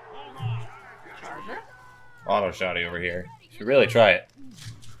aid. Charger. Auto shotty over here. Should really try it.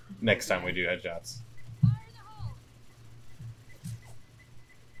 Next time we do headshots. Fire in the hole.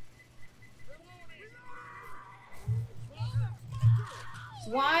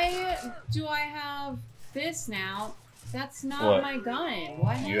 Why do I have this now? That's not What? my gun.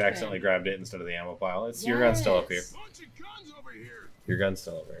 What You happened? accidentally grabbed it instead of the ammo pile. It's your gun's still up here. Yes. Bunch of guns over here. Your gun's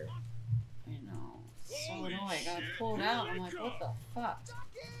still over here. I know. It's so annoying. I got pulled out. I'm like, what the fuck?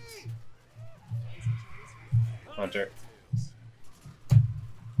 Hunter.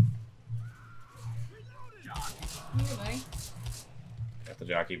 Here, buddy. Got the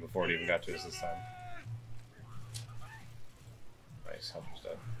jockey before it even got to us this time. Nice, Hunter's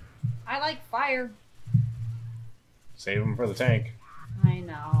dead. I like fire. Save him for the tank. I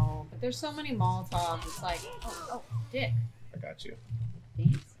know, but there's so many Molotovs. It's like, oh, dick. I got you.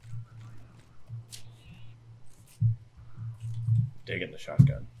 Thanks. Digging the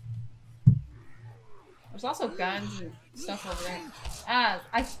shotgun. There's also guns and stuff over there.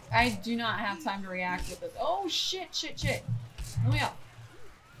 I do not have time to react with this. Oh shit. Let me up.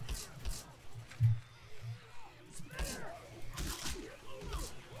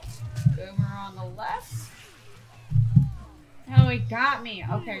 Boomer on the left. Oh, he got me.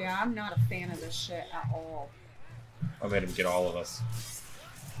 Okay, yeah, I'm not a fan of this shit at all. I made him get all of us.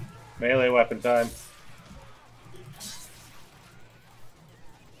 Melee weapon time.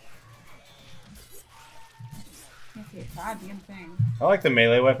 Can't see a goddamn thing. I like the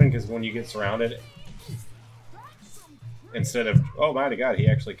melee weapon because when you get surrounded, instead of oh my god, he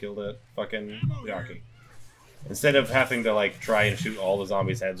actually killed a fucking jockey. Instead of having to like try and shoot all the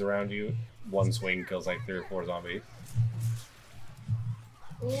zombies' heads around you, one swing kills like 3 or 4 zombies.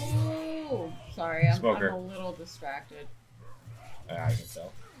 Ooh, sorry, I'm Smoker. a little distracted. I can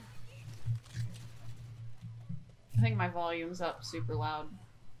tell. I think my volume's up super loud.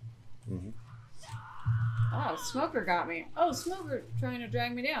 Mm-hmm. Oh, Smoker got me. Oh, Smoker trying to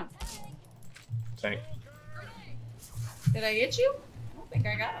drag me down. Tank. Did I get you? I don't think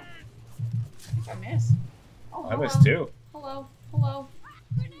I got him. I think I missed. Oh, I hello. missed 2. Hello.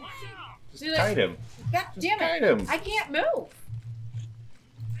 Just Do kite it. him. God Just damn kite it. him. I can't move.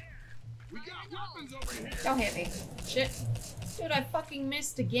 We got weapons over here. Don't hit me. Shit. Dude, I fucking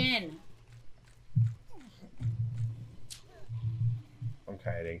missed again. I'm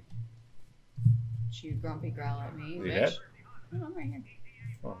kiting. You grumpy growl at me, You bitch. dead? No, I'm right here.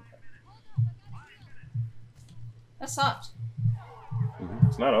 Oh, okay. That sucked. Mhm.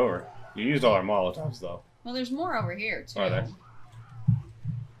 It's not over. You used all our Molotovs though. Well, there's more over here, too. Are there?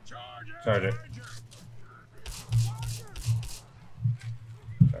 Charger. Charger.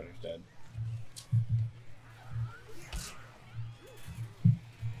 Charger's dead.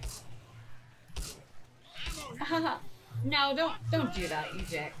 No, don't do that, you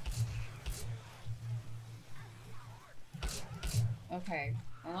dick. Okay,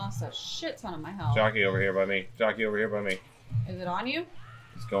 I lost a shit ton of my health. Jockey over here by me. Jockey over here by me. Is it on you?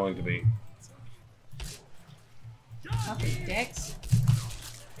 It's going to be. Fucking dicks.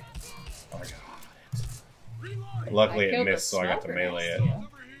 Oh, I got Reloading. it. Luckily I it killed the missed, so I got to smoker melee next it. to you. Over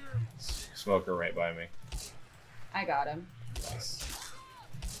here. Smoker right by me. I got him. Nice.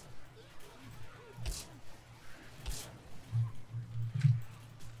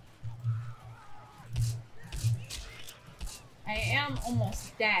 I am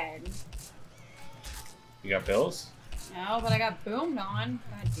almost dead. You got pills? No, but I got boomed on.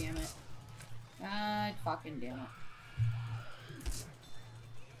 God damn it. God fucking damn it.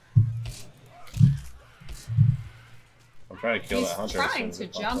 I'm trying to kill He's that hunter. trying as to soon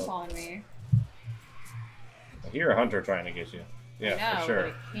as it jump pops up. on me. I hear a hunter trying to get you. Yeah, I know, for sure.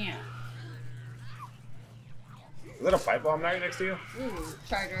 but I can't. Is that a pipe bomb right next to you? Ooh,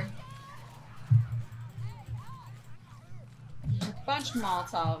 charger. There's a bunch of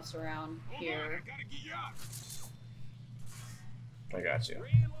Molotovs around here. Gotta get you up. I got you.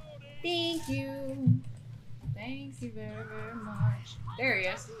 Thank you. Thank you very, very much. There he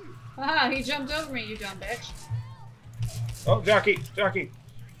is. Haha, he jumped over me, you dumb bitch. Oh, jockey! Jockey!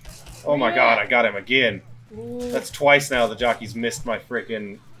 Oh my Yeah. god, I got him again. Ooh. That's twice now the jockey's missed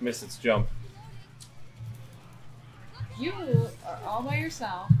its jump. You are all by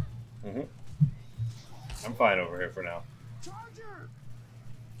yourself. Mm-hmm. I'm fine over here for now. Charger!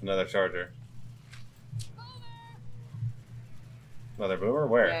 Another charger. Another boomer?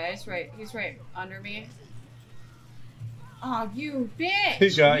 Where? Yeah, he's right under me. Oh, you bitch! He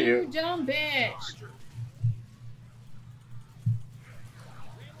got you. You dumb bitch!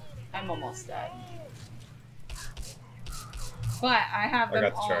 I'm almost dead. But I have I them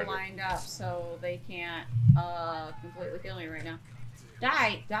got the all charger. lined up so they can't completely kill me right now.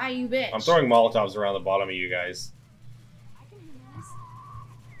 Die, you bitch! I'm throwing Molotovs around the bottom of you guys.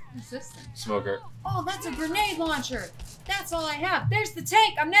 Resistant. Smoker. Oh, that's a grenade launcher! That's all I have. There's the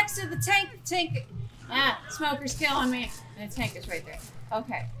tank! I'm next to the tank! Ah, Smoker's killing me. And the tank is right there.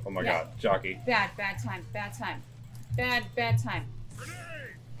 Okay. Oh my Yeah. god, jockey. Bad time. Bad time.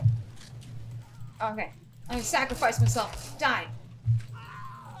 Okay. I'm gonna sacrifice myself. Die.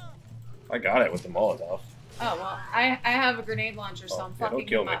 I got it with the Molotov. Oh, well, I have a grenade launcher, so I'm yeah, fucking don't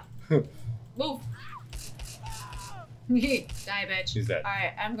kill him me. up. Move. Die, bitch. He's dead.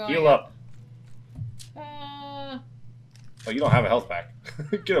 Alright, I'm going Heal up. Uh, Oh, you don't have a health pack.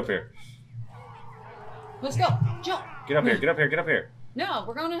 Get up here. let's go. Jump. Get up here. Get up here. Get up here. No,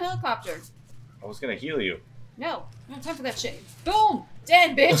 we're going in a helicopter. I was gonna heal you. No, I don't have time for that shit. Boom!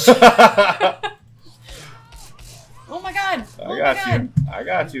 Dead, bitch! I Oh my god! Oh my got god! you. I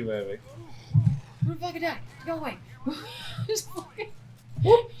got you, baby. I'm gonna fucking die. Go away. Just fucking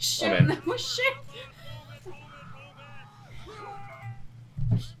shit. I'm in. Oh shit.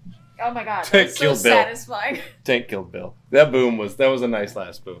 Oh my god, that's so Killed Bill. satisfying. Tank killed Bill. That was a nice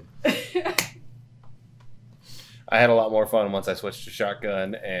last boom. I had a lot more fun once I switched to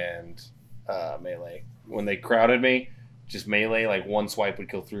shotgun and melee. When they crowded me, just melee, like one swipe would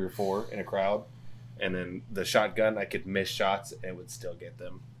kill 3 or 4 in a crowd. And then the shotgun, I could miss shots and would still get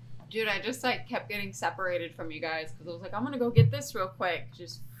them. Dude, I just like kept getting separated from you guys because I was like, I'm gonna go get this real quick.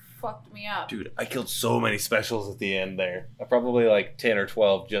 Just fucked me up. Dude, I killed so many specials at the end there. I probably like 10 or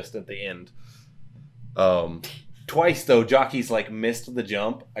 12 just at the end. Twice though, jockeys like missed the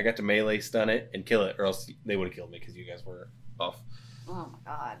jump. I got to melee stun it and kill it, or else they would have killed me because you guys were off. Oh my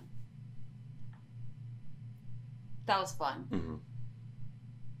god. That was fun. Mm-hmm.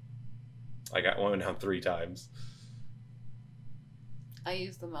 I got one down 3 times. I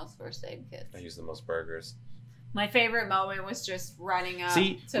used the most first aid kits. I used the most burgers. My favorite moment was just running up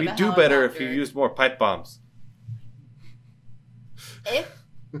See, to we the do better if helicopter. you used more pipe bombs. If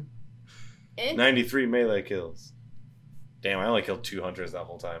 93 melee kills. Damn, I only killed 2 hunters that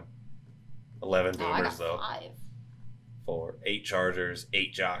whole time. 11 Oh, I boomers got though. 5. 8 chargers,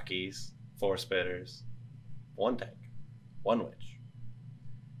 8 jockeys, 4 spitters, 1 tank, 1 witch.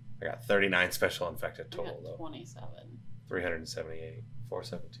 I got 39 special infected I total got though. 27. 378,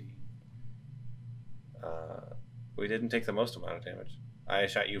 417. We didn't take the most amount of damage. I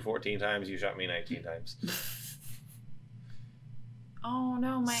shot you 14 times, you shot me 19 times. Oh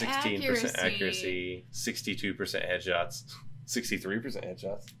no, my 16% accuracy, 62% headshots, 63%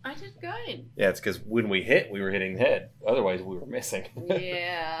 headshots. I did good. Yeah, it's because when we hit, we were hitting the head. Otherwise, we were missing.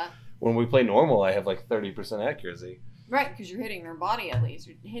 Yeah. When we play normal, I have like 30% accuracy. Right, because you're hitting their body at least.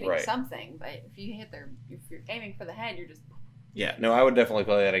 You're hitting Right. something. But if you're aiming for the head, you're just. Yeah, no, I would definitely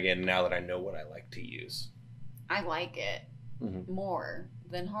play that again now that I know what I like to use. I like it Mm-hmm. more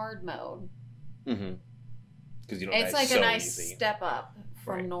than hard mode. Mm-hmm. Because you don't It's die like so a nice easy. step up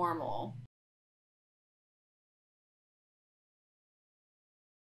from Right. normal.